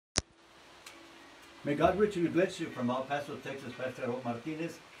May God richly bless you from El Paso, Texas, Pastor Raul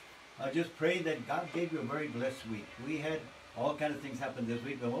Martinez. I just pray that God gave you a very blessed week. We had all kinds of things happen this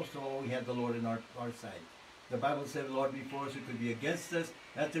week, but most of all, we had the Lord on our side. The Bible said the Lord before us, who could be against us.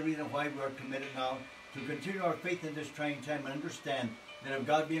 That's the reason why we are committed now to continue our faith in this trying time and understand that if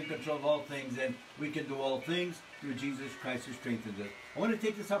God be in control of all things, then we can do all things through Jesus Christ who strengthens us. I want to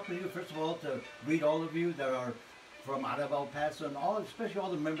take this opportunity, first of all, to greet all of you that are from out of El Paso and all, especially all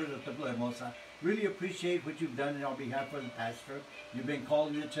the members of Templo Hermosa. Really appreciate what you've done on behalf of the pastor. You've been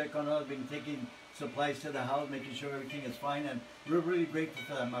calling to check on us, been taking supplies to the house, making sure everything is fine, and we're really grateful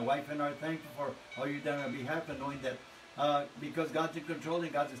for that. My wife and I are thankful for all you've done on behalf and knowing that because God's in control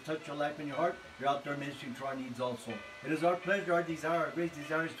and God has touched your life and your heart, you're out there ministering to our needs also. It is our pleasure, our desire, our great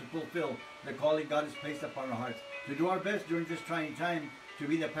desire is to fulfill the calling God has placed upon our hearts, to do our best during this trying time to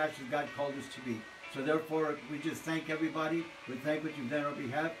be the pastors God called us to be. So therefore, we just thank everybody. We thank what you've done on our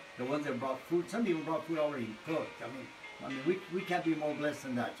behalf. The ones that brought food. Some people brought food already cooked. I mean, we can't be more blessed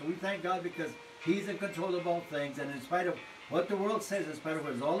than that. So we thank God because He's in control of all things. And in spite of what the world says, in spite of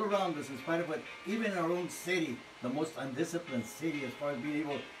what's all around us, in spite of what even in our own city, the most undisciplined city as far as being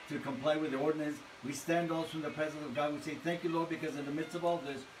able to comply with the ordinance, we stand also in the presence of God. We say, thank you, Lord, because in the midst of all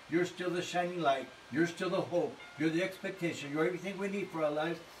this, you're still the shining light. You're still the hope. You're the expectation. You're everything we need for our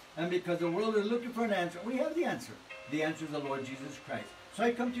lives. And because the world is looking for an answer, we have the answer. The answer is the Lord Jesus Christ. So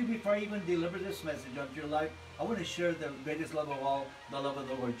I come to you before I even deliver this message unto your life. I want to share the greatest love of all, the love of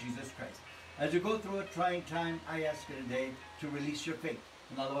the Lord Jesus Christ. As you go through a trying time, I ask you today to release your faith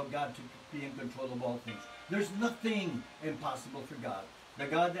and the love of God to be in control of all things. There's nothing impossible for God. The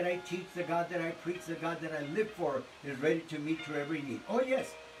God that I teach, the God that I preach, the God that I live for is ready to meet your every need. Oh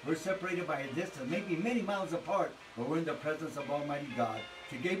yes, we're separated by a distance, maybe many miles apart, but we're in the presence of Almighty God.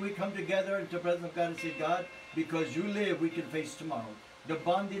 Today we come together into the presence of God and say, God, because you live, we can face tomorrow. The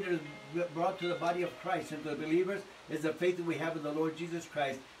bonding that is brought to the body of Christ and to the believers is the faith that we have in the Lord Jesus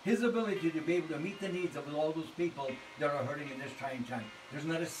Christ. His ability to be able to meet the needs of all those people that are hurting in this trying time. There's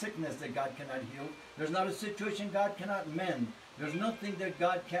not a sickness that God cannot heal. There's not a situation God cannot mend. There's nothing that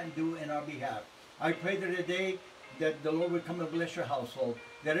God can't do in our behalf. I pray that today that the Lord would come and bless your household.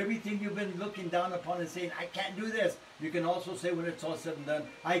 That everything you've been looking down upon and saying, I can't do this. You can also say when it's all said and done,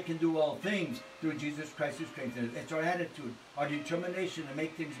 I can do all things through Jesus Christ who strengthens us. It's our attitude, our determination to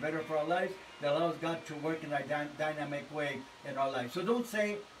make things better for our lives that allows God to work in a dynamic way in our life. So don't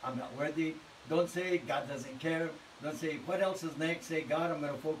say, I'm not worthy. Don't say, God doesn't care. Don't say, what else is next? Say, God, I'm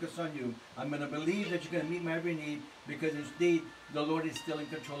going to focus on you. I'm going to believe that you're going to meet my every need because indeed the Lord is still in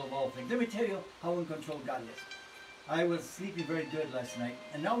control of all things. Let me tell you how in control God is. I was sleeping very good last night,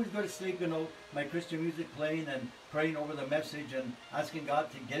 and now I go to sleep, you know, my Christian music playing and praying over the message and asking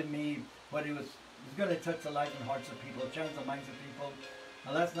God to give me what He was going to touch the lives and hearts of people, change the minds of people.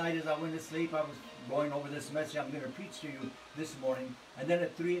 And last night as I went to sleep, I was going over this message I'm going to preach to you this morning, and then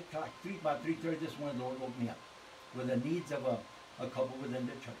at 3 o'clock, about 3:30 this morning, the Lord woke me up with the needs of a couple within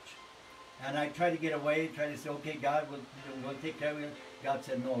the church. And I tried to get away, tried to say, okay, God, we'll take care of you. God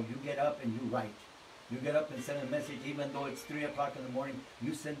said, no, you get up and you write. You get up and send a message, even though it's 3 o'clock in the morning,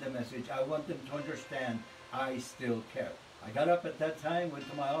 you send the message. I want them to understand I still care. I got up at that time, went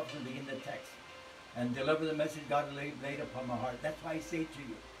to my office and began to text and deliver the message God laid upon my heart. That's why I say to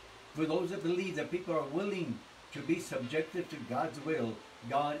you, for those that believe that people are willing to be subjective to God's will,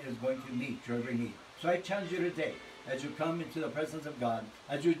 God is going to meet your every need. So I challenge you today, as you come into the presence of God,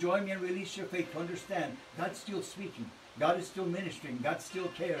 as you join me and release your faith to understand God's still speaking. God is still ministering. God still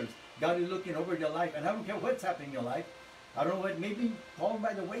cares. God is looking over your life. And I don't care what's happening in your life. I don't know what may be fallen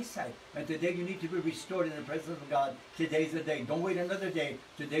by the wayside. And today you need to be restored in the presence of God. Today's the day. Don't wait another day.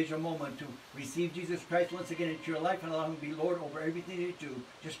 Today's your moment to receive Jesus Christ once again into your life and allow Him to be Lord over everything you do.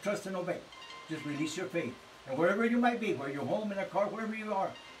 Just trust and obey. Just release your faith. And wherever you might be, where you're home, in a car, wherever you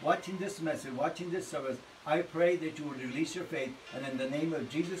are, watching this message, watching this service, I pray that you will release your faith. And in the name of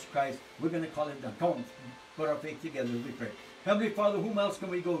Jesus Christ, we're going to call it done. Come on, put our faith together as we pray. Heavenly Father, whom else can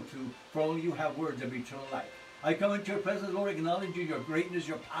we go to? For only you have words of eternal life. I come into your presence, Lord, acknowledge you, your greatness,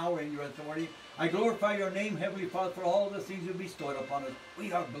 your power, and your authority. I glorify your name, Heavenly Father, for all the things you bestowed upon us.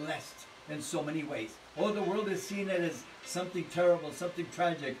 We are blessed in so many ways. Oh, the world is seeing it as something terrible, something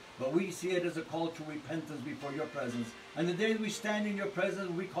tragic, but we see it as a call to repentance before your presence. And the day we stand in your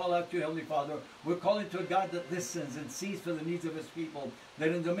presence, we call out to you, Heavenly Father. We're calling to a God that listens and sees for the needs of His people, that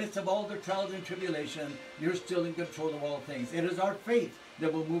in the midst of all the trials and tribulation, you're still in control of all things. It is our faith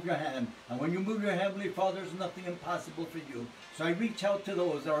that will move your hand. And when you move your Heavenly Father, there's nothing impossible for you. So I reach out to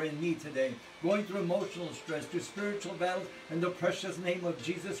those that are in need today, going through emotional stress, through spiritual battles, in the precious name of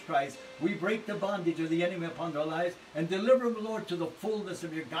Jesus Christ. We break the bondage to the enemy upon their lives, and deliver them, Lord, to the fullness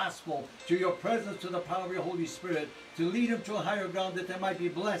of your gospel, to your presence, to the power of your Holy Spirit, to lead them to a higher ground, that they might be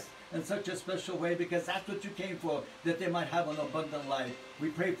blessed in such a special way, because that's what you came for, that they might have an abundant life. We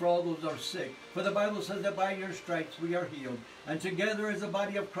pray for all those that are sick, for the Bible says that by your stripes we are healed, and together as the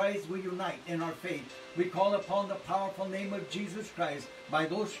body of Christ we unite in our faith. We call upon the powerful name of Jesus Christ, by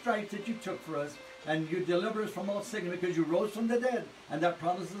those stripes that you took for us, and you deliver us from all sickness, because you rose from the dead, and that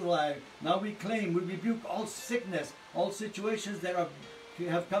promise is alive. Now we claim, we rebuke all sickness, all situations that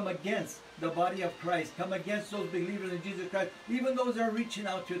have come against the body of Christ, come against those believers in Jesus Christ, even those that are reaching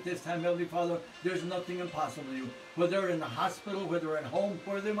out to you at this time, Heavenly Father. There's nothing impossible to you. Whether in the hospital, whether at home,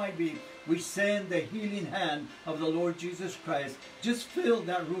 where they might be, we send the healing hand of the Lord Jesus Christ. Just fill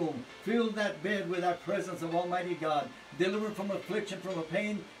that room, fill that bed with that presence of Almighty God. Deliver from affliction, from a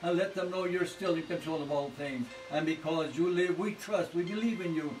pain, and let them know you're still in control of all things. And because you live, we trust, we believe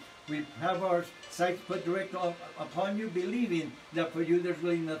in you. We have our sights put direct upon you, believing that for you there's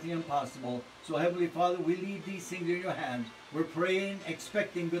really nothing impossible. So Heavenly Father, we leave these things in your hands. We're praying,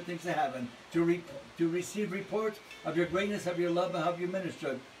 expecting good things to happen, to receive reports of your greatness, of your love, and how you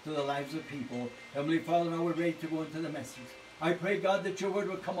ministered to the lives of people. Heavenly Father, now we're ready to go into the message. I pray, God, that your word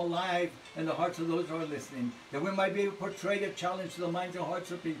will come alive in the hearts of those who are listening, that we might be able to portray a challenge to the minds and hearts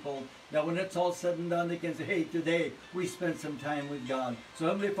of people, that when it's all said and done, they can say, hey, today we spent some time with God. So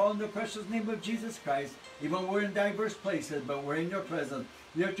Heavenly Father, in the precious name of Jesus Christ, even we're in diverse places, but we're in your presence.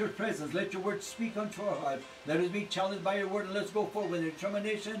 Let your presence, let your word speak unto our hearts. Let us be challenged by your word, and let's go forward with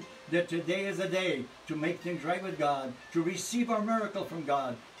determination that today is a day to make things right with God, to receive our miracle from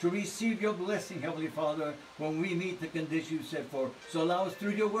God, to receive your blessing, Heavenly Father, when we meet the conditions you set for. So allow us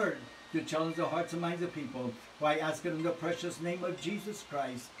through your word to challenge the hearts and minds of people. For I ask it in the precious name of Jesus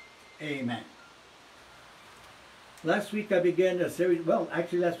Christ. Amen. Last week I began a series, well,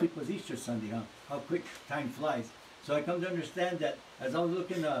 actually last week was Easter Sunday, huh? How quick time flies. So I come to understand that as I was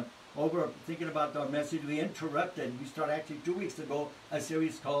looking over, thinking about our message, we started actually 2 weeks ago, a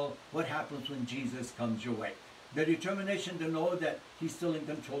series called What Happens When Jesus Comes Your Way. The determination to know that he's still in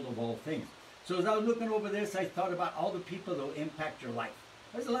control of all things. So as I was looking over this, I thought about all the people that will impact your life.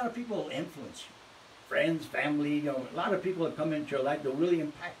 There's a lot of people who will influence you. Friends, family, a lot of people that come into your life that will really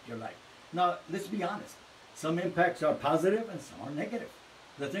impact your life. Now, let's be honest. Some impacts are positive and some are negative.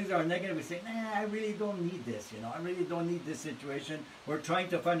 The things that are negative, we say, nah, I really don't need this, I really don't need this situation. We're trying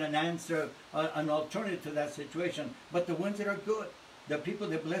to find an answer, an alternative to that situation. But the ones that are good, the people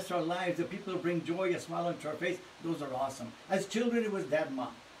that bless our lives, the people that bring joy, a smile onto our face, those are awesome. As children, it was dad and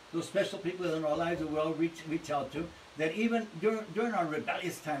mom. Those special people in our lives that we all reach out to, that even during our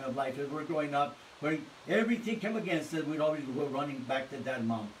rebellious time of life as we're growing up, when everything came against us, we'd always go running back to dad and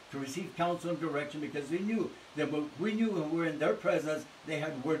mom to receive counsel and direction, because we knew when we were in their presence, they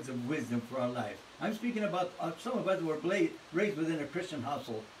had words of wisdom for our life. I'm speaking about some of us who were raised within a Christian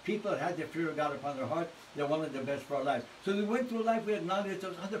household. People that had the fear of God upon their heart, they wanted the best for our lives. So we went through life, we acknowledged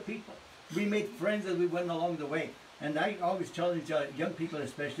those other people. We made friends as we went along the way. And I always challenge young people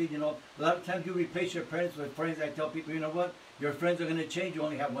especially, a lot of times you replace your parents with friends. I tell people, you know what? Your friends are going to change. You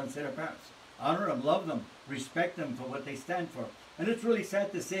only have one set of parents. Honor them, love them, respect them for what they stand for. And it's really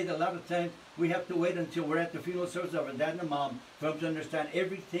sad to say that a lot of times we have to wait until we're at the funeral service of our dad and mom for them to understand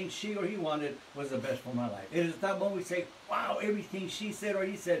everything she or he wanted was the best for my life. It is that moment we say, wow, everything she said or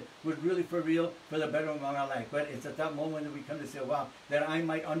he said was really for real, for the betterment of my life. But it's at that moment that we come to say, wow, that I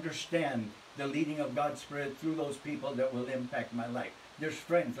might understand the leading of God's Spirit through those people that will impact my life. There's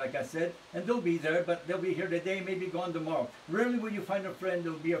friends, like I said, and they'll be there, but they'll be here today, maybe gone tomorrow. Rarely will you find a friend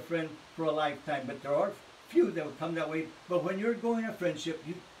that will be a friend for a lifetime, but there are few that will come that way. But when you're going a friendship,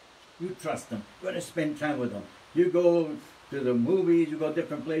 you trust them. You're going to spend time with them. You go to the movies, you go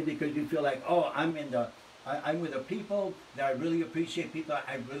different places because you feel like, oh, I'm with the people that I really appreciate, people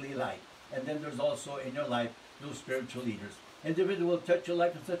I really like. And then there's also in your life those spiritual leaders. Individual will touch your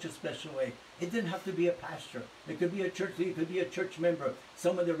life in such a special way. It didn't have to be a pastor. It could be a church leader. It could be a church member.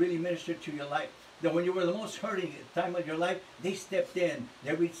 Someone that really ministered to your life. That when you were the most hurting time of your life, they stepped in.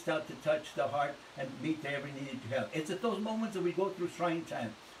 They reached out to touch the heart and meet the every need you have. It's at those moments that we go through trying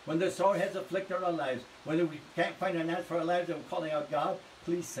time. When the sorrow has afflicted our lives. When we can't find an answer for our lives and we're calling out, God,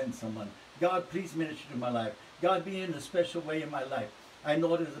 please send someone. God, please minister to my life. God, be in a special way in my life. I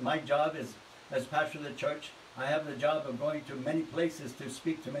know that my job is, as pastor of the church, I have the job of going to many places to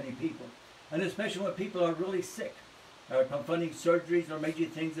speak to many people. And especially when people are really sick, confronting surgeries or major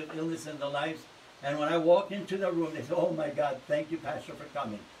things of illness in their lives. And when I walk into the room, they say, oh my God, thank you, Pastor, for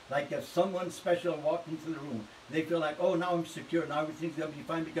coming. Like if someone special walked into the room, they feel like, oh, now I'm secure. Now everything's going to be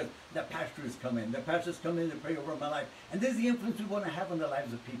fine because the pastor is coming. The pastor's coming to pray over my life. And this is the influence we want to have on the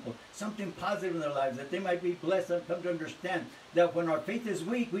lives of people. Something positive in their lives, that they might be blessed and come to understand that when our faith is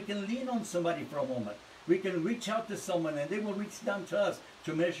weak, we can lean on somebody for a moment. We can reach out to someone and they will reach down to us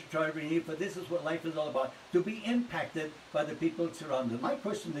to minister to our every need. For this is what life is all about, to be impacted by the people surrounded us. My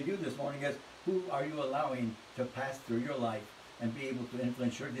question to you this morning is, who are you allowing to pass through your life and be able to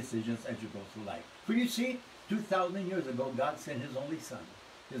influence your decisions as you go through life? For you see, 2,000 years ago, God sent his only son.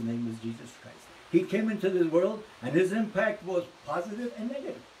 His name was Jesus Christ. He came into this world and his impact was positive and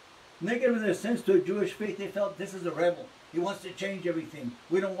negative. Negative in the sense to a Jewish faith, they felt this is a rebel. He wants to change everything.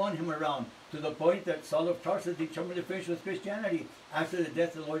 We don't want him around. To the point that Saul of Tarsus determined to finish with Christianity. After the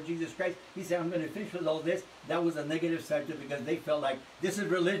death of the Lord Jesus Christ, he said, I'm going to finish with all this. That was a negative side to it because they felt like, this is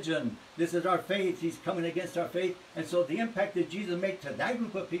religion. This is our faith. He's coming against our faith. And so the impact that Jesus made to that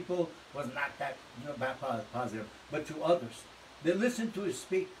group of people was not that positive. But to others, they listened to his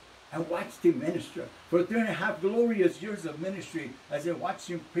speak and watched him minister. For 3.5 glorious years of ministry, as they watched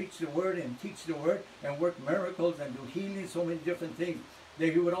him preach the word and teach the word and work miracles and do healing, so many different things.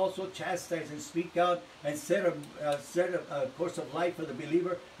 That he would also chastise and speak out and set a course of life for the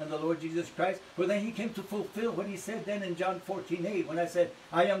believer and the Lord Jesus Christ. For then he came to fulfill what he said then in John 14:8. When I said,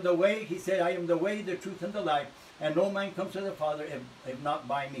 I am the way, he said, I am the way, the truth, and the life. And no man comes to the Father if not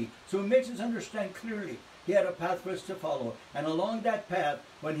by me. So it makes us understand clearly. He had a path for us to follow. And along that path,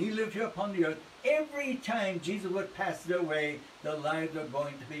 when he lived here upon the earth, every time Jesus would pass their way, the lives are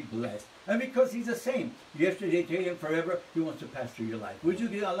going to be blessed. And because he's the same, yesterday, today, and forever, he wants to pass through your life. Would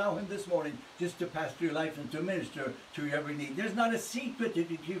you allow him this morning just to pass through your life and to minister to your every need? There's not a secret that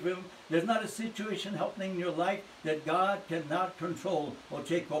you give him. There's not a situation happening in your life that God cannot control or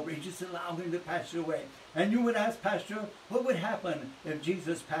take over. You just allow him to pass your way. And you would ask, Pastor, what would happen if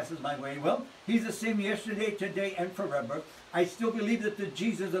Jesus passes my way? Well, he's the same yesterday, today, and forever. I still believe that the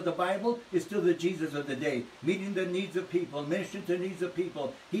Jesus of the Bible is still the Jesus of the day, meeting the needs of people, ministering to the needs of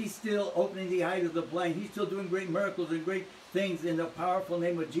people. He's still opening the eyes of the blind. He's still doing great miracles and great things in the powerful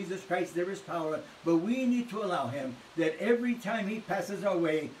name of Jesus Christ. There is power, but we need to allow him that every time he passes our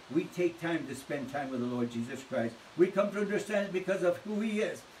way, we take time to spend time with the Lord Jesus Christ. We come to understand it because of who he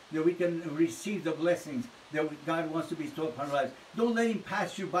is, that we can receive the blessings that God wants to bestow upon our lives. Don't let him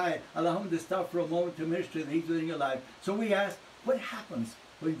pass you by. Allow him to stop for a moment to minister the needs within your life. So we ask, what happens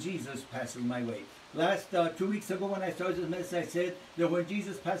when Jesus passes my way? Last 2 weeks ago when I started this message, I said that when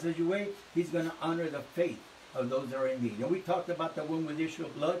Jesus passes your way, he's going to honor the faith of those that are in need. And we talked about the woman with the issue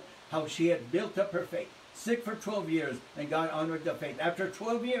of blood, how she had built up her faith, sick for 12 years, and God honored the faith. After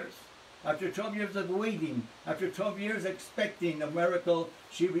 12 years of waiting, after 12 years expecting a miracle,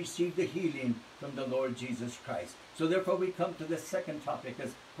 she received the healing from the Lord Jesus Christ. So therefore we come to the second topic,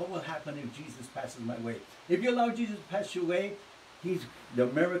 is what will happen if Jesus passes my way? If you allow Jesus to pass your way, the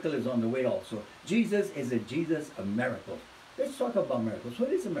miracle is on the way also. Jesus is a Jesus of miracles. Let's talk about miracles. What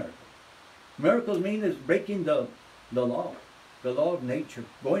is a miracle? Miracles mean is breaking the law of nature,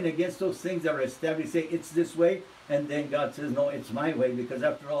 going against those things that are established. Say it's this way, and then God says, no, it's my way, because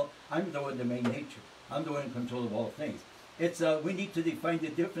after all, I'm the one that made nature. I'm the one in control of all things. We need to define the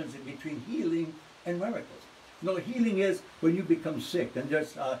difference between healing and miracles. No, healing is when you become sick, and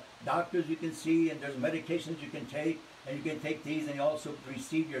there's doctors you can see, and there's medications you can take, and you can take these and you also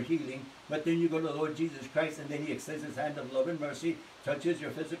receive your healing. But then you go to the Lord Jesus Christ, and then he extends his hand of love and mercy, touches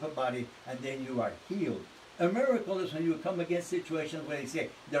your physical body, and then you are healed. A miracle is when you come against situations where they say,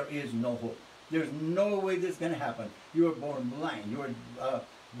 there is no hope. There's no way this is going to happen. You were born blind. You were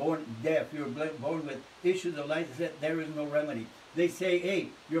born deaf. You were born with issues of life that there is no remedy. They say, hey,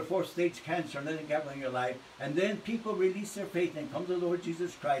 you're 4th-stage cancer, nothing happened in your life. And then people release their faith and come to the Lord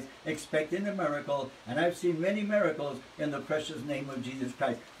Jesus Christ, expecting a miracle. And I've seen many miracles in the precious name of Jesus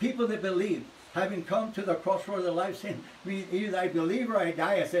Christ. People that believe, having come to the crossroads of their life, saying, either I believe or I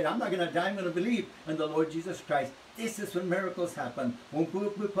die. I said, I'm not going to die, I'm going to believe in the Lord Jesus Christ. This is when miracles happen. When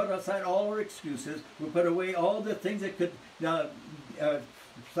we put aside all our excuses, we put away all the things that could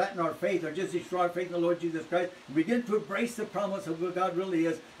flatten our faith or just destroy our faith in the Lord Jesus Christ, and begin to embrace the promise of who God really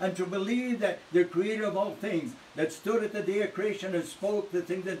is, and to believe that the creator of all things, that stood at the day of creation and spoke the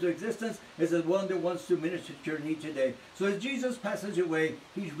things into existence, is the one that wants to minister to your need today. So as Jesus passes away,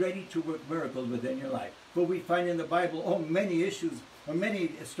 he's ready to work miracles within your life. For we find in the Bible many issues or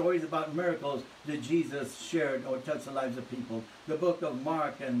many stories about miracles that Jesus shared or touched the lives of people. The book of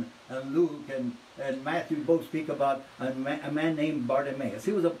Mark and Luke and Matthew both speak about a man named Bartimaeus.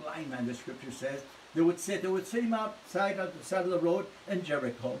 He was a blind man, the scripture says. They would sit him outside on the side of the road in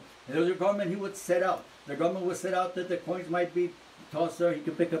Jericho. And there was a garment he would set out. The garment was set out that the coins might be tossed there. He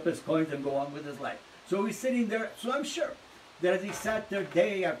could pick up his coins and go on with his life. So he's sitting there. So I'm sure that as he sat there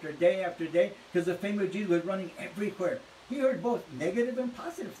day after day after day, because the fame of Jesus was running everywhere, he heard both negative and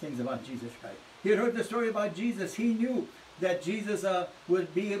positive things about Jesus Christ. He had heard the story about Jesus. He knew that Jesus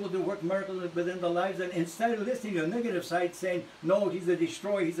would be able to work miracles within the lives. And instead of listening to the negative side saying, no, he's a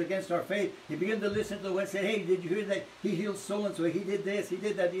destroyer, he's against our faith, he began to listen to the one and say, hey, did you hear that he healed so-and-so, he did this, he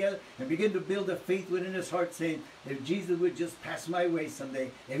did that, the other, and begin to build a faith within his heart saying, if Jesus would just pass my way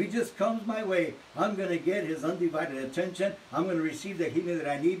someday, if he just comes my way, I'm going to get his undivided attention, I'm going to receive the healing that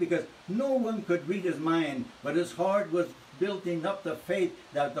I need, because no one could read his mind, but his heart was building up the faith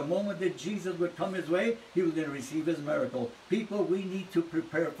that the moment that Jesus would come his way, he was going to receive his miracle. People, we need to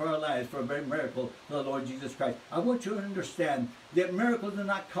prepare for our lives for a very miracle for the Lord Jesus Christ. I want you to understand that miracles do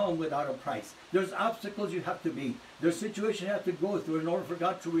not come without a price. There's obstacles you have to beat. There's situations you have to go through in order for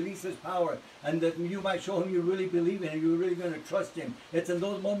God to release his power, and that you might show him you really believe in him, you're really going to trust him. It's in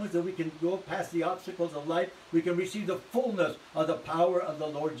those moments that we can go past the obstacles of life. We can receive the fullness of the power of the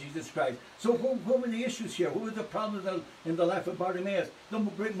Lord Jesus Christ. So what were the issues here? What were the problems in the life of Bartimaeus? The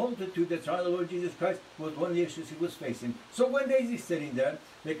great multitude that saw the Lord Jesus Christ was one of the issues he was facing. So one day he's sitting there,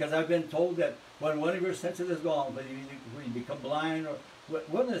 because I've been told that when one of your senses is gone, whether you become blind or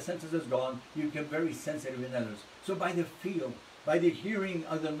one of the senses is gone, you become very sensitive in others. So by the feel, by the hearing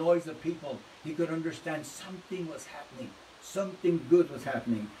of the noise of people, he could understand something was happening. Something good was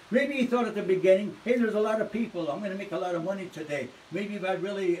happening. Maybe he thought at the beginning, hey, there's a lot of people. I'm going to make a lot of money today. Maybe if I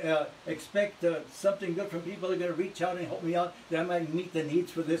really expect something good from people, they're going to reach out and help me out, that I might meet the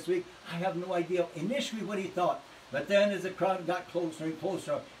needs for this week. I have no idea initially what he thought. But then as the crowd got closer and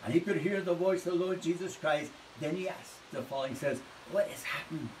closer, and he could hear the voice of the Lord Jesus Christ, then he asked the following, says, what is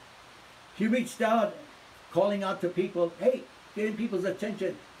happening? He reached out, calling out to people, hey, getting people's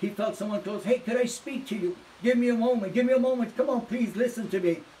attention. He felt someone close, hey, could I speak to you? Give me a moment, come on, please listen to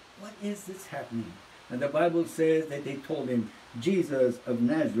me. What is this happening? And the Bible says that they told him, Jesus of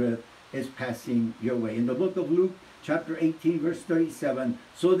Nazareth is passing your way. In the book of Luke, chapter 18, verse 37,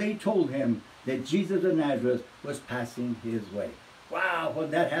 so they told him that Jesus of Nazareth was passing his way. Wow,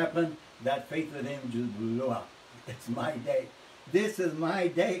 when that happened, that faith with him just blew up. It's my day. This is my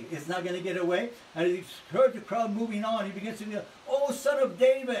day. It's not going to get away. And he heard the crowd moving on. He begins to be, oh, son of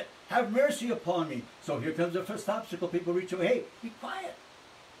David, have mercy upon me. So here comes the first obstacle. People reach away. Hey, be quiet.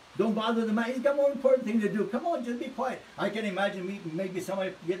 Don't bother the man. He's got more important thing to do. Come on, just be quiet. I can imagine maybe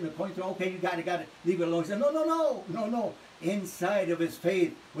somebody getting the point through. Okay, you got it. Leave it alone. He said, no. Inside of his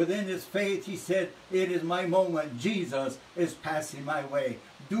faith, within his faith, he said, it is my moment. Jesus is passing my way.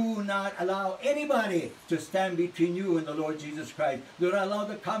 Do not allow anybody to stand between you and the Lord Jesus Christ. Do not allow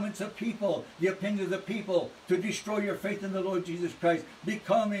the comments of people, the opinions of people to destroy your faith in the Lord Jesus Christ.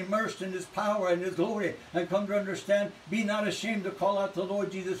 Become immersed in his power and his glory and come to understand. Be not ashamed to call out to the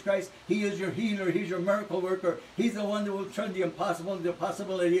Lord Jesus Christ. He is your healer. He's your miracle worker. He's the one that will turn the impossible into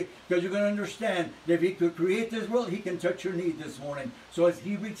possibility, because you're going to understand that if he could create this world, he can touch your need this morning. So as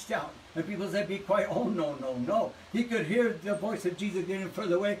he reached out, and people said, be quiet. Oh, no. He could hear the voice of Jesus getting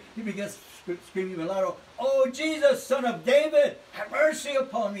further away. He began screaming even louder, oh, Jesus, son of David, have mercy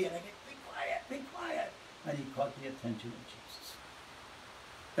upon me. And I get, be quiet. And he caught the attention of Jesus.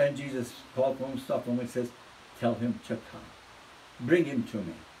 And Jesus called for him, stopped him, and says, tell him to come. Bring him to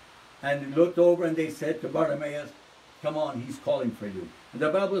me. And he looked over and they said to Bartimaeus, come on, he's calling for you. And the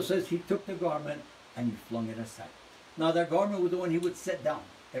Bible says he took the garment and he flung it aside. Now that garment was the one he would set down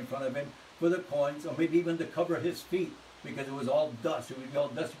in front of him for the coins, or maybe even to cover his feet, because it was all dust. It would be all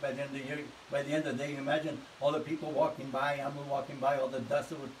dusty by the end of the year. By the end of the day, imagine all the people walking by, animals walking by, all the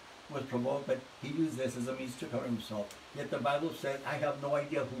dust that was provoked. But he used this as a means to cover himself. Yet the Bible says, I have no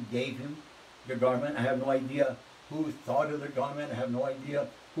idea who gave him the garment. I have no idea who thought of the garment. I have no idea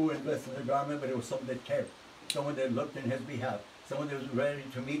who invested in the garment, but it was someone that cared, someone that looked in his behalf, someone that was ready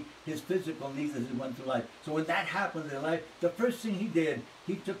to meet his physical needs as he went through life. So when that happened in life, the first thing he did,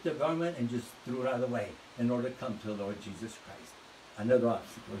 he took the garment and just threw it out of the way in order to come to the Lord Jesus Christ. Another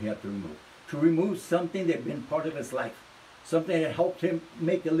obstacle he had to remove. To remove something that had been part of his life, something that helped him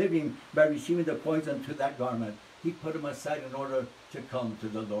make a living by receiving the coins unto that garment. He put them aside in order to come to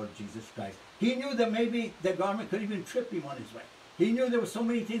the Lord Jesus Christ. He knew that maybe the garment could even trip him on his way. He knew there were so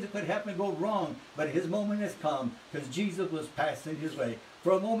many things that could happen and go wrong, but his moment has come because Jesus was passing his way.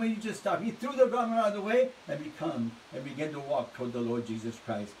 For a moment, he just stopped. He threw the garment out of the way and began to walk toward the Lord Jesus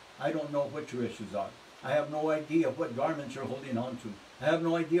Christ. I don't know what your issues are. I have no idea what garments you're holding on to. I have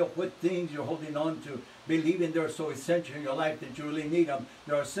no idea what things you're holding on to, believing they're so essential in your life that you really need them.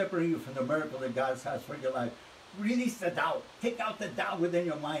 They are separating you from the miracle that God has for your life. Release the doubt. Take out the doubt within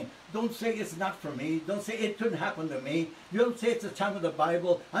your mind. Don't say it's not for me. Don't say it couldn't happen to me. You don't say it's the time of the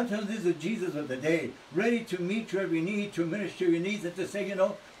Bible. I'm telling you, this is Jesus of the day, ready to meet your every need, to minister your needs, and to say, you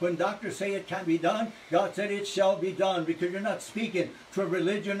know, when doctors say it can't be done, God said it shall be done, because you're not speaking to a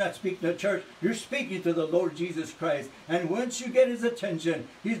religion, you're not speaking to a church, you're speaking to the Lord Jesus Christ. And once you get his attention,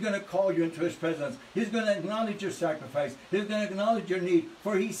 he's going to call you into his presence. He's going to acknowledge your sacrifice. He's going to acknowledge your need,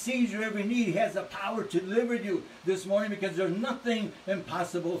 for he sees your every need. He has the power to deliver you this morning, because there's nothing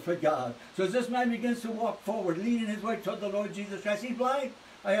impossible for God. So as this man begins to walk forward, leading his way toward the Lord Jesus Christ, he's blind.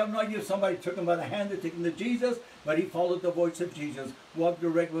 I have no idea if somebody took him by the hand to take him to Jesus, but he followed the voice of Jesus, walked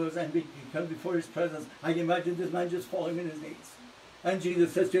direct with us, and he comes before his presence. I can imagine this man just falling on his knees. And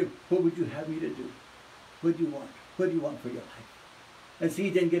Jesus says to him, what would you have me to do? What do you want? What do you want for your life? And see, he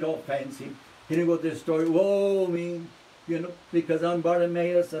didn't get all fancy. He didn't go to this story, woe me, you know, because I'm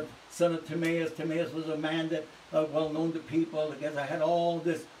Bartimaeus, a son of Timaeus. Timaeus was a man that well known to people, because I had all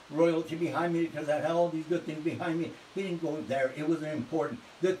this royalty behind me, because I had all these good things behind me. He didn't go there. It wasn't important.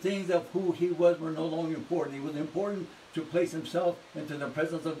 The things of who he was were no longer important. It was important to place himself into the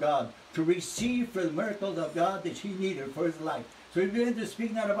presence of God, to receive for the miracles of God that he needed for his life. So he began to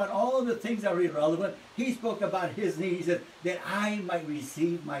speak not about all the things that were irrelevant. He spoke about his need. He said, that I might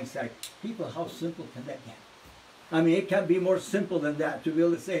receive my sight. People, how simple can that get? I mean, it can be more simple than that, to be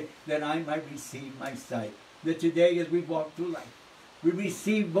able to say that I might receive my sight. That today, as we walk through life, we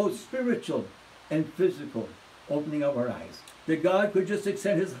receive both spiritual and physical opening of our eyes. That God could just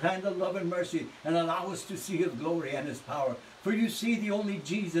extend his hand of love and mercy and allow us to see his glory and his power. For you see, the only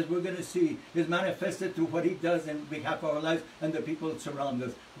Jesus we're going to see is manifested through what he does in behalf of our lives and the people that surround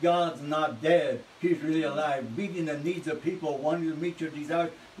us. God's not dead. He's really alive, meeting the needs of people, wanting to meet your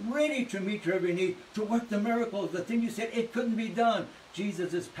desires, ready to meet your every need, to work the miracles, the thing you said it couldn't be done.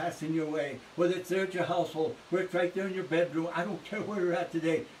 Jesus is passing your way, whether it's there at your household, whether it's right there in your bedroom. I don't care where you're at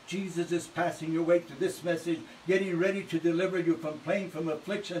today. Jesus is passing your way to this message, getting ready to deliver you from pain, from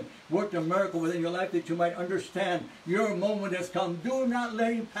affliction, work a miracle within your life that you might understand your moment has come. Do not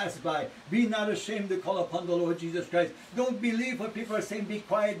let him pass by. Be not ashamed to call upon the Lord Jesus Christ. Don't believe what people are saying. Be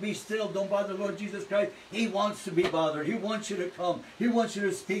quiet, be still. Don't bother the Lord Jesus Christ. He wants to be bothered. He wants you to come. He wants you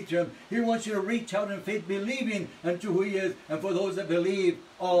to speak to him. He wants you to reach out in faith, believing unto who he is. And for those that believe,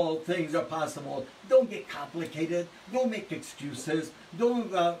 all things are possible. Don't get complicated. Don't make excuses.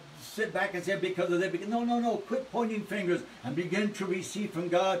 Don't sit back and say because of that. No, no, no. Quit pointing fingers and begin to receive from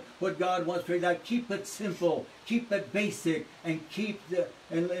God what God wants for you. Keep it simple. Keep it basic, and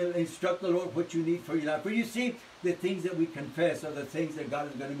instruct the Lord what you need for your life. For you see, the things that we confess are the things that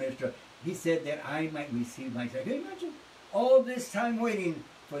God is going to minister. He said that I might receive my sight. Can you imagine all this time waiting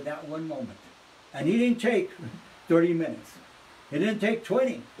for that one moment? And he didn't take 30 minutes. It didn't take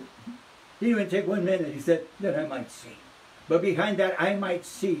 20. He didn't even take 1 minute. He said, that I might see. But behind that I might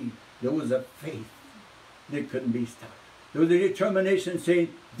see, there was a faith that couldn't be stopped. There was a determination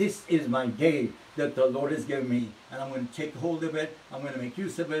saying, this is my day that the Lord has given me. And I'm going to take hold of it. I'm going to make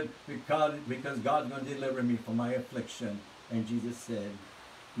use of it because God's going to deliver me from my affliction. And Jesus said,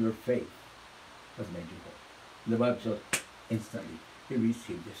 your faith has made you whole. The Bible says, instantly, he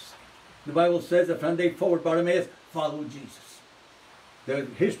received his sight. The Bible says that from that day forward, Bartimaeus followed Jesus. The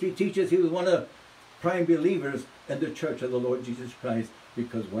history teaches he was one of the prime believers in the church of the Lord Jesus Christ,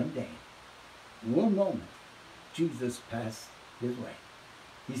 because one day, one moment, Jesus passed his way.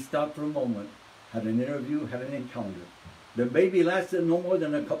 He stopped for a moment, had an interview, had an encounter. The baby lasted no more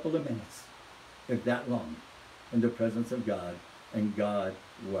than a couple of minutes, if that long, in the presence of God, and God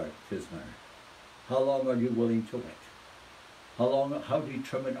worked his miracle. How long are you willing to wait? How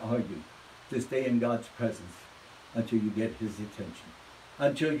determined are you to stay in God's presence until you get his attention?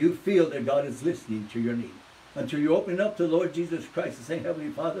 Until you feel that God is listening to your need. Until you open up to the Lord Jesus Christ and say,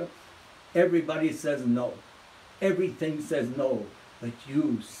 Heavenly Father, everybody says no. Everything says no. But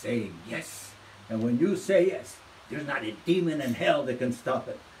you say yes. And when you say yes, there's not a demon in hell that can stop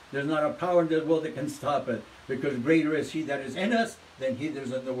it. There's not a power in this world that can stop it. Because greater is he that is in us than he that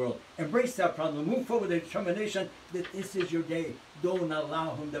is in the world. Embrace that problem. Move forward with determination that this is your day. Don't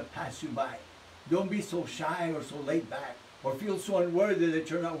allow him to pass you by. Don't be so shy or so laid back, or feel so unworthy that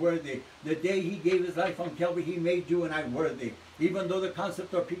you're not worthy. The day he gave his life on Calvary, he made you and I worthy. Even though the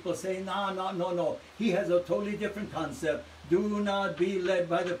concept of people say, no. He has a totally different concept. Do not be led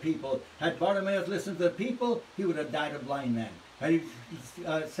by the people. Had Bartimaeus listened to the people, he would have died a blind man. And he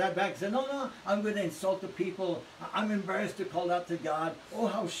sat back and said, no, I'm going to insult the people. I'm embarrassed to call out to God. Oh,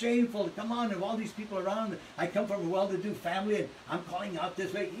 how shameful. Come on, of all these people around. I come from a well-to-do family, and I'm calling out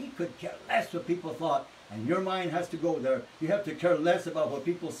this way. He could care less what people thought. And your mind has to go there. You have to care less about what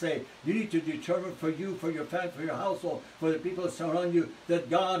people say. You need to determine for you, for your family, for your household, for the people that surround you, that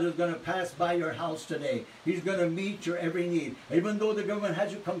God is going to pass by your house today. He's going to meet your every need. Even though the government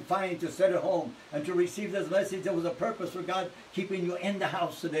has you confined to sit at home and to receive this message, there was a purpose for God keeping you in the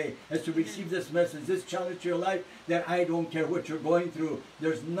house today, is to receive this message, this challenge to your life, that I don't care what you're going through.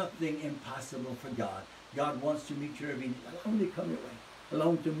 There's nothing impossible for God. God wants to meet your every need. Allow him to come your way.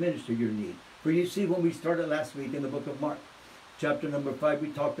 Allow him to minister your need. For you see, when we started last week in the book of Mark, chapter number 5, we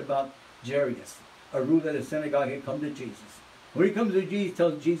talked about Jairus, a ruler of the synagogue, had come to Jesus. When he comes to Jesus, he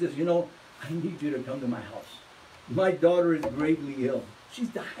tells Jesus, you know, I need you to come to my house. My daughter is gravely ill. She's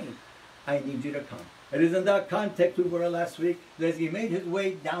dying. I need you to come. It is in that context we were last week, that as he made his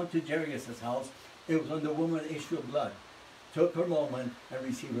way down to Jairus' house, it was when the woman with the issue of blood took her moment and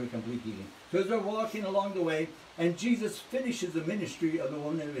received her complete healing. So as they're walking along the way, and Jesus finishes the ministry of the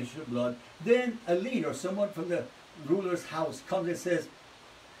woman with the issue of blood, then a leader, someone from the ruler's house, comes and says,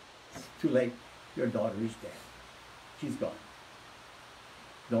 it's too late, your daughter is dead. She's gone.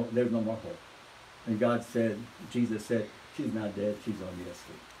 No, there's no more hope. And God said, Jesus said, she's not dead, she's only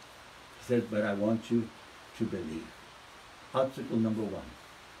asleep. He said, but I want you to believe. Obstacle number 1.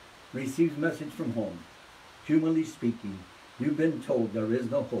 Receives message from home. Humanly speaking, you've been told there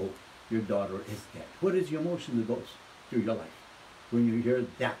is no hope, your daughter is dead. What is the emotion that goes through your life when you hear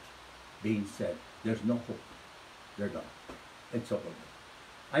that being said? There's no hope. They're gone. It's over.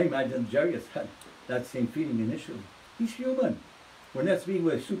 I imagine Jairus had that same feeling initially. He's human. We're not speaking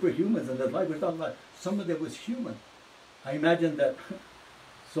with superhumans in this life. We're talking about someone that was human. I imagine that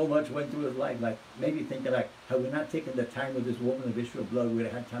so much went through his life, like maybe thinking like, had we not taken the time with this woman of issue of blood, we would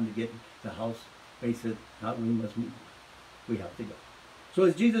have had time to get to the house. He said, now we must move. We have to go. So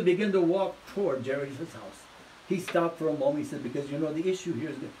as Jesus began to walk toward Jairus' house, he stopped for a moment. He said, because you know the issue here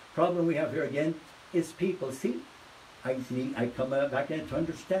is the problem we have here again is people. See, I come back in to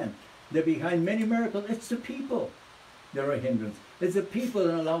understand that behind many miracles, it's the people that are a hindrance. It's the people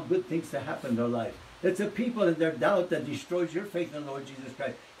that allow good things to happen in their life. It's the people in their doubt that destroys your faith in the Lord Jesus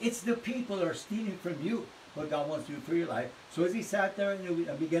Christ. It's the people that are stealing from you what God wants to do for your life. So as he sat there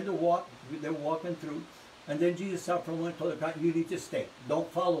and began to walk, they're walking through, and then Jesus stopped for a moment and told the crowd, you need to stay. Don't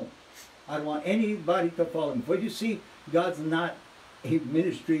follow him. I don't want anybody to follow him. But you see, God's not a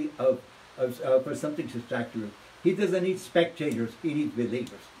ministry for something spectacular. He doesn't need spectators. He needs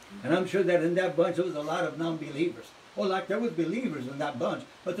believers. And I'm sure that in that bunch there was a lot of non-believers. Oh, like there was believers in that bunch,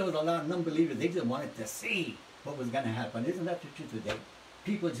 but there was a lot of non-believers. They just wanted to see what was going to happen. Isn't that the truth today?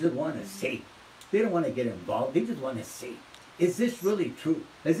 People just want to see. They don't want to get involved. They just want to see. Is this really true?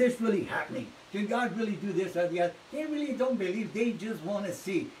 Is this really happening? Can God really do this or the other? They really don't believe. They just want to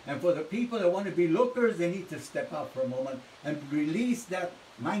see. And for the people that want to be lookers, they need to step out for a moment and release that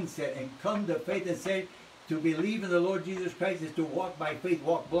mindset and come to faith and say, to believe in the Lord Jesus Christ is to walk by faith,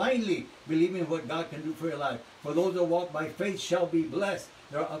 walk blindly, believing what God can do for your life. For those that walk by faith shall be blessed.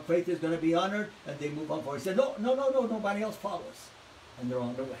 Their faith is going to be honored, and they move on forward. He said, no, nobody else follows. And they're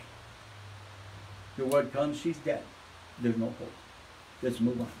on their way. The word comes, she's dead. There's no hope. Let's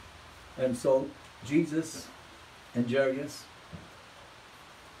move on. And so Jesus and Jairus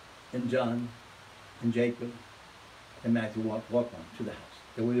and John and Jacob and Matthew walk on to the house.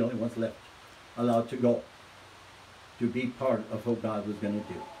 They were the only ones left, allowed to go, to be part of what God was going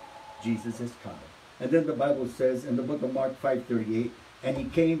to do. Jesus is coming. And then the Bible says in the book of Mark 5:38, and he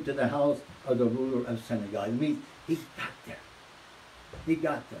came to the house of the ruler of synagogue. It means he got there. He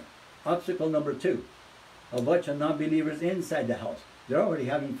got there. Obstacle number 2, a bunch of non-believers inside the house. They're already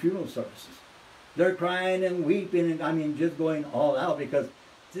having funeral services. They're crying and weeping and just going all out because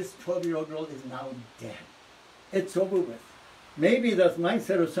this 12-year-old girl is now dead. It's over with. Maybe the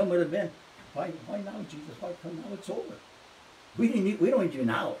mindset of some would have been, why now, Jesus? Why come now? It's over. We don't need you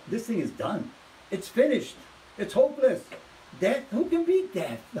now. This thing is done. It's finished. It's hopeless. Death? Who can beat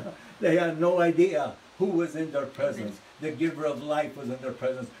death? They had no idea who was in their presence. The giver of life was in their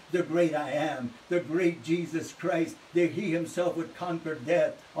presence. The great I am. The great Jesus Christ. That he himself would conquer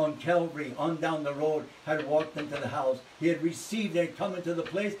death on Calvary, on down the road, had walked into the house. He had received and come into the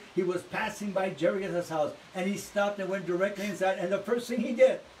place. He was passing by Jairus' house. And he stopped and went directly inside. And the first thing he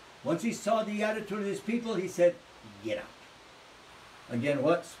did, once he saw the attitude of his people, he said, get out. Again,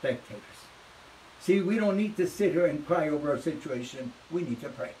 what? Spectators. See, we don't need to sit here and cry over our situation. We need to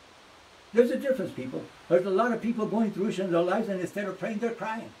pray. There's a difference, people. There's a lot of people going through issues in their lives, and instead of praying, they're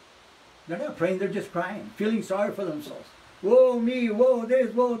crying. They're not praying, they're just crying, feeling sorry for themselves. Woe me, woe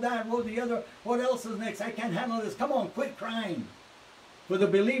this, woe that, woe the other. What else is next? I can't handle this. Come on, quit crying. For the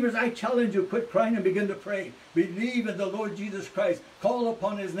believers, I challenge you, quit crying and begin to pray. Believe in the Lord Jesus Christ. Call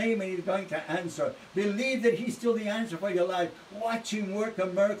upon his name and he's going to answer. Believe that he's still the answer for your life. Watch him work a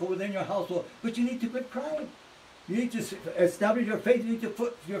miracle within your household. But you need to quit crying. You need to establish your faith. You need to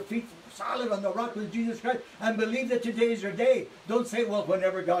put your feet solid on the rock with Jesus Christ and believe that today is your day. Don't say, well,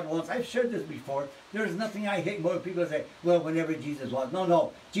 whenever God wants. I've shared this before. There's nothing I hate more when people say, well, whenever Jesus wants. No,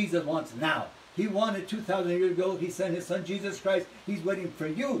 no. Jesus wants now. He wanted 2,000 years ago. He sent his son, Jesus Christ. He's waiting for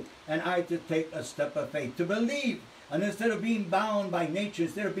you and I to take a step of faith, to believe. And instead of being bound by nature,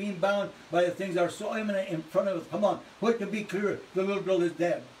 instead of being bound by the things that are so imminent in front of us, come on, what can be clearer? The little girl is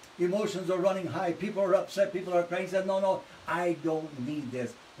dead. Emotions are running high. People are upset. People are crying. He said, no, no, I don't need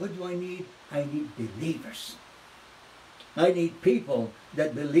this. What do I need? I need believers. I need people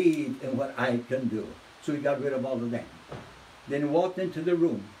that believe in what I can do. So he got rid of all of them. Then he walked into the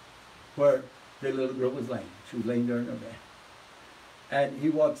room where the little girl was laying. She was laying there in her bed. And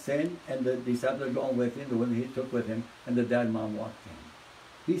he walks in, and the disciples are going with him, the one he took with him, and the dad and mom walked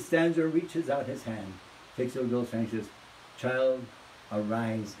in. He stands there, reaches out his hand, takes the little girl's hand, and says, child,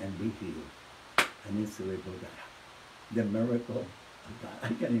 arise and be healed. And instantly got up. The miracle of God. I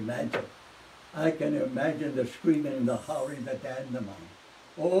can imagine. I can imagine the screaming and the howling, the dad and the mom.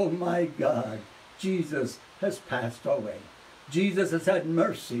 Oh my God, Jesus has passed away. Jesus has had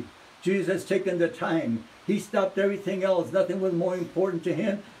mercy. Jesus has taken the time. He stopped everything else. Nothing was more important to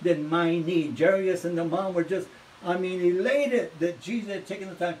him than my need. Jairus and the mom were just, elated that Jesus had taken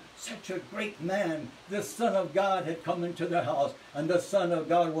the time. Such a great man. The Son of God had come into their house. And the Son of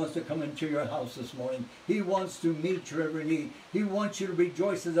God wants to come into your house this morning. He wants to meet your every need. He wants you to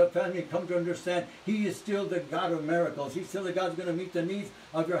rejoice as a family and come to understand He is still the God of miracles. He's still the God who's going to meet the needs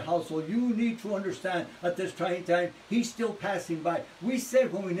of your household. You need to understand at this trying time, He's still passing by. We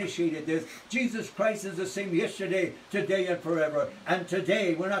said when we initiated this, Jesus Christ is the same yesterday, today, and forever. And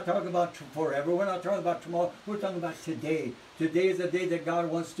today, we're not talking about forever. We're not talking about tomorrow. We're talking about today. Today is the day that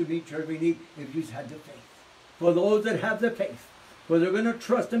God wants to meet your every need if you've had the faith. For those that have the faith, for they're going to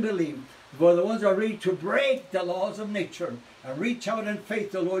trust and believe, for the ones that are ready to break the laws of nature and reach out in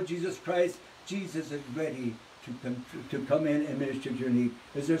faith to the Lord Jesus Christ, Jesus is ready to come in and minister to your need.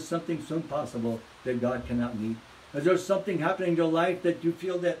 Is there something so impossible that God cannot meet? Is there something happening in your life that you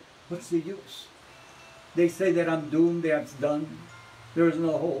feel that, what's the use? They say that I'm doomed, that's done. There is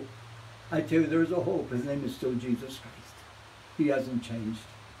no hope. I tell you, there is a hope. His name is still Jesus Christ. He hasn't changed.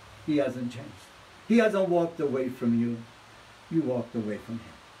 He hasn't changed. He hasn't walked away from you. You walked away from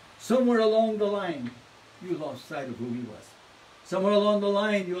Him. Somewhere along the line, you lost sight of who He was. Somewhere along the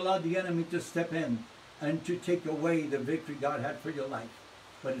line, you allowed the enemy to step in and to take away the victory God had for your life.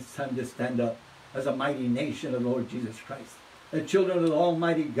 But it's time to stand up as a mighty nation of the Lord Jesus Christ, the children of the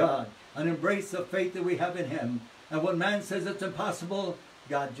Almighty God, and embrace the faith that we have in Him. And when man says it's impossible,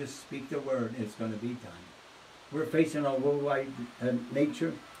 God just speak the word and it's going to be done. We're facing a worldwide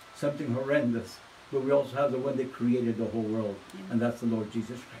nature, something horrendous. But we also have the one that created the whole world, and that's the Lord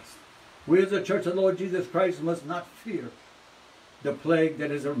Jesus Christ. We as the church of the Lord Jesus Christ must not fear the plague that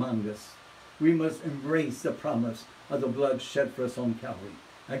is among us. We must embrace the promise of the blood shed for us on Calvary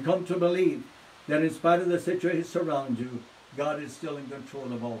and come to believe that in spite of the situation surrounding you, God is still in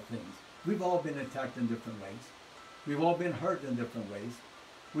control of all things. We've all been attacked in different ways. We've all been hurt in different ways.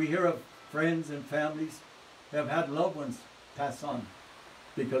 We hear of friends and families that have had loved ones pass on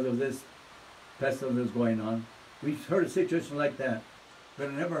because of this pestilence going on. We've heard of situations like that, but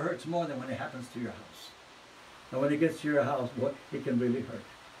it never hurts more than when it happens to your house. And when it gets to your house, it can really hurt.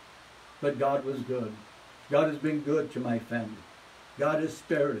 But God was good. God has been good to my family. God has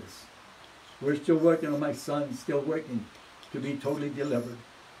spared us. We're still working on my son, still working to be totally delivered.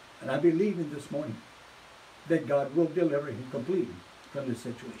 And I believe in this morning that God will deliver him completely from this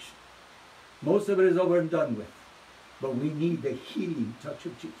situation. Most of it is over and done with, but we need the healing touch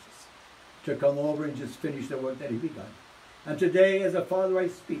of Jesus to come over and just finish the work that He begun. And today, as a father, I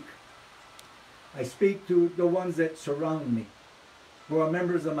speak to the ones that surround me, who are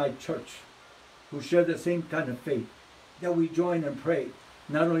members of my church, who share the same kind of faith, that we join and pray,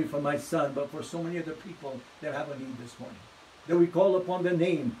 not only for my son, but for so many other people that have a need this morning. That we call upon the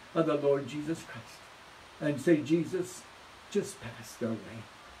name of the Lord Jesus Christ and say, Jesus, just pass their way.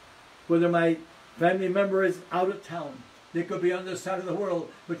 Whether my family member is out of town, they could be on the side of the world,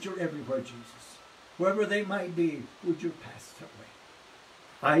 but you're everywhere, Jesus. Wherever they might be, would you pass their way?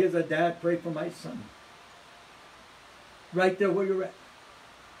 I, as a dad, pray for my son. Right there where you're at.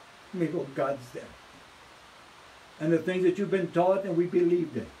 Maybe God's there. And the things that you've been taught and we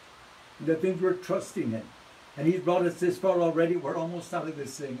believed in. And the things we're trusting in. And He's brought us this far already. We're almost out of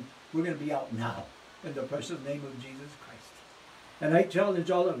this thing. We're going to be out now. In the precious name of Jesus Christ. And I challenge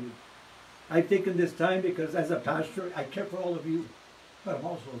all of you. I've taken this time because as a pastor, I care for all of you. But I'm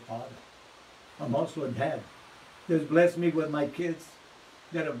also a father. I'm also a dad. That's blessed me with my kids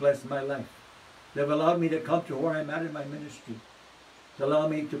that have blessed my life. They've allowed me to come to where I'm at in my ministry. To allow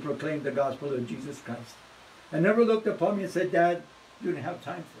me to proclaim the gospel of Jesus Christ. And never looked upon me and said, Dad, you don't have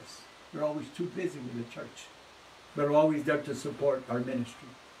time for us. You're always too busy with the church. But we're always there to support our ministry.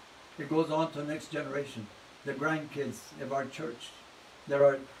 It goes on to the next generation. The grandkids of our church that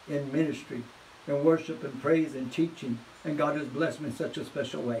are in ministry, in worship and praise and teaching. And God has blessed me in such a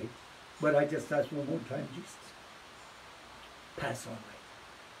special way. But I just ask one more time, Jesus, pass our way.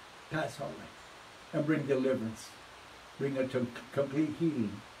 Pass our way. And bring deliverance. Bring a complete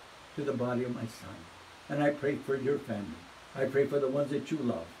healing to the body of my son. And I pray for your family. I pray for the ones that you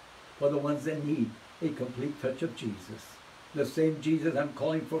love. For the ones that need a complete touch of Jesus. The same Jesus I'm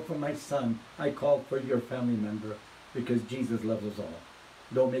calling for my son, I call for your family member. Because Jesus loves us all.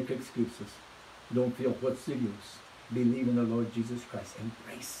 Don't make excuses. Don't feel what's the use. Believe in the Lord Jesus Christ.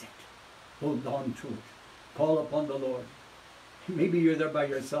 Embrace it. Hold on to it. Call upon the Lord. Maybe you're there by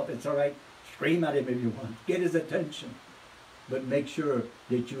yourself. It's all right. Scream at him if you want. Get his attention. But make sure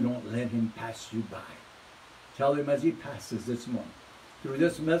that you don't let him pass you by. Tell him as he passes this morning. Through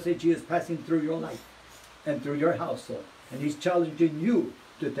this message, he is passing through your life and through your household. And he's challenging you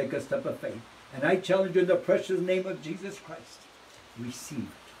to take a step of faith. And I challenge you in the precious name of Jesus Christ. Receive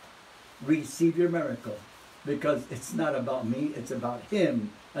it. Receive your miracle. Because it's not about me, it's about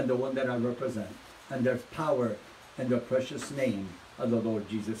him and the one that I represent. And there's power in the precious name of the Lord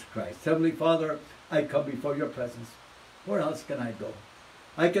Jesus Christ. Heavenly Father, I come before your presence. Where else can I go?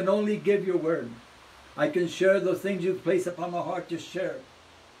 I can only give your word. I can share those things you've placed upon my heart to share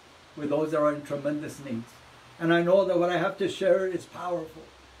with those that are in tremendous needs. And I know that what I have to share is powerful.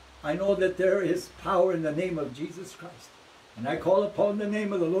 I know that there is power in the name of Jesus Christ. And I call upon the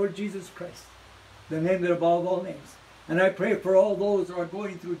name of the Lord Jesus Christ, the name that above all names. And I pray for all those who are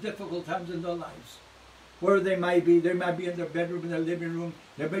going through difficult times in their lives. Where they might be in their bedroom, in their living room.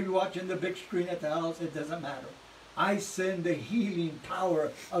 They may be watching the big screen at the house. It doesn't matter. I send the healing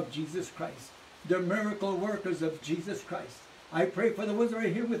power of Jesus Christ. The miracle workers of Jesus Christ. I pray for the ones that are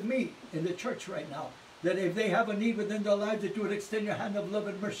here with me in the church right now. That if they have a need within their lives, that you would extend your hand of love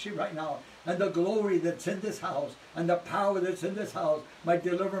and mercy right now. And the glory that's in this house and the power that's in this house might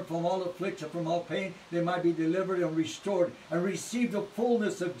deliver them from all affliction, from all pain. They might be delivered and restored and receive the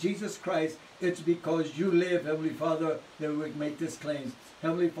fullness of Jesus Christ. It's because you live, Heavenly Father, that we make this claim.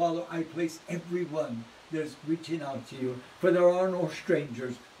 Heavenly Father, I place everyone that's reaching out to you. For there are no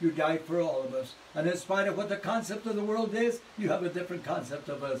strangers. You died for all of us. And in spite of what the concept of the world is, you have a different concept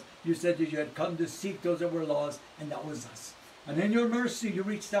of us. You said that you had come to seek those that were lost, and that was us. And in your mercy, you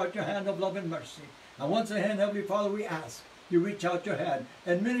reached out your hand of love and mercy. And once again, Heavenly Father, we ask you reach out your hand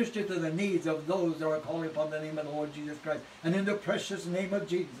and minister to the needs of those that are calling upon the name of the Lord Jesus Christ. And in the precious name of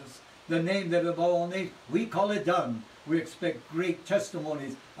Jesus, the name that above all names, we call it done. We expect great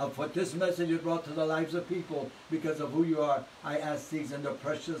testimonies of what this message has brought to the lives of people because of who you are. I ask these in the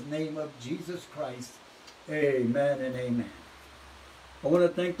precious name of Jesus Christ. Amen and amen. I want to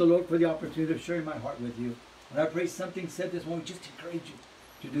thank the Lord for the opportunity of sharing my heart with you. And I pray something said this morning just encourage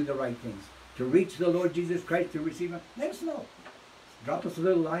you to do the right things. To reach the Lord Jesus Christ, to receive him. Let us know. Drop us a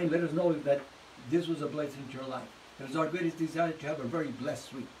little line. Let us know that this was a blessing to your life. It is our greatest desire to have a very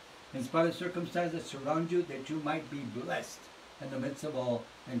blessed week. In spite of circumstances that surround you, that you might be blessed in the midst of all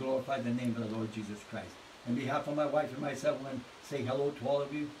and glorify the name of the Lord Jesus Christ. On behalf of my wife and myself, I want to say hello to all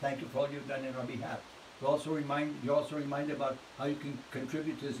of you. Thank you for all you've done in our behalf. You're also reminded about how you can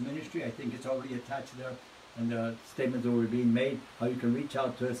contribute to this ministry. I think it's already attached there in the statements that were being made, how you can reach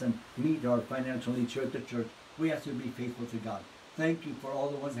out to us and meet our financial needs here at the church. We ask you to be faithful to God. Thank you for all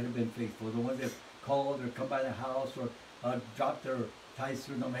the ones that have been faithful, the ones that have called or come by the house or dropped their tithes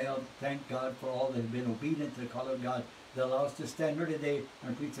through the mail. Thank God for all that have been obedient to the call of God that allow us to stand here today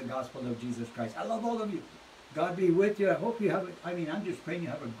and preach the gospel of Jesus Christ. I love all of you. God be with you. I hope you have, I'm just praying you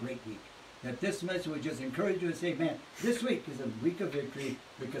have a great week. That this message would just encourage you to say, man, this week is a week of victory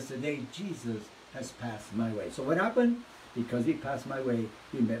because today Jesus has passed my way. So what happened? Because he passed my way,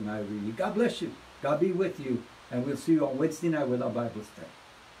 he met my need. God bless you. God be with you. And we'll see you on Wednesday night with our Bible study.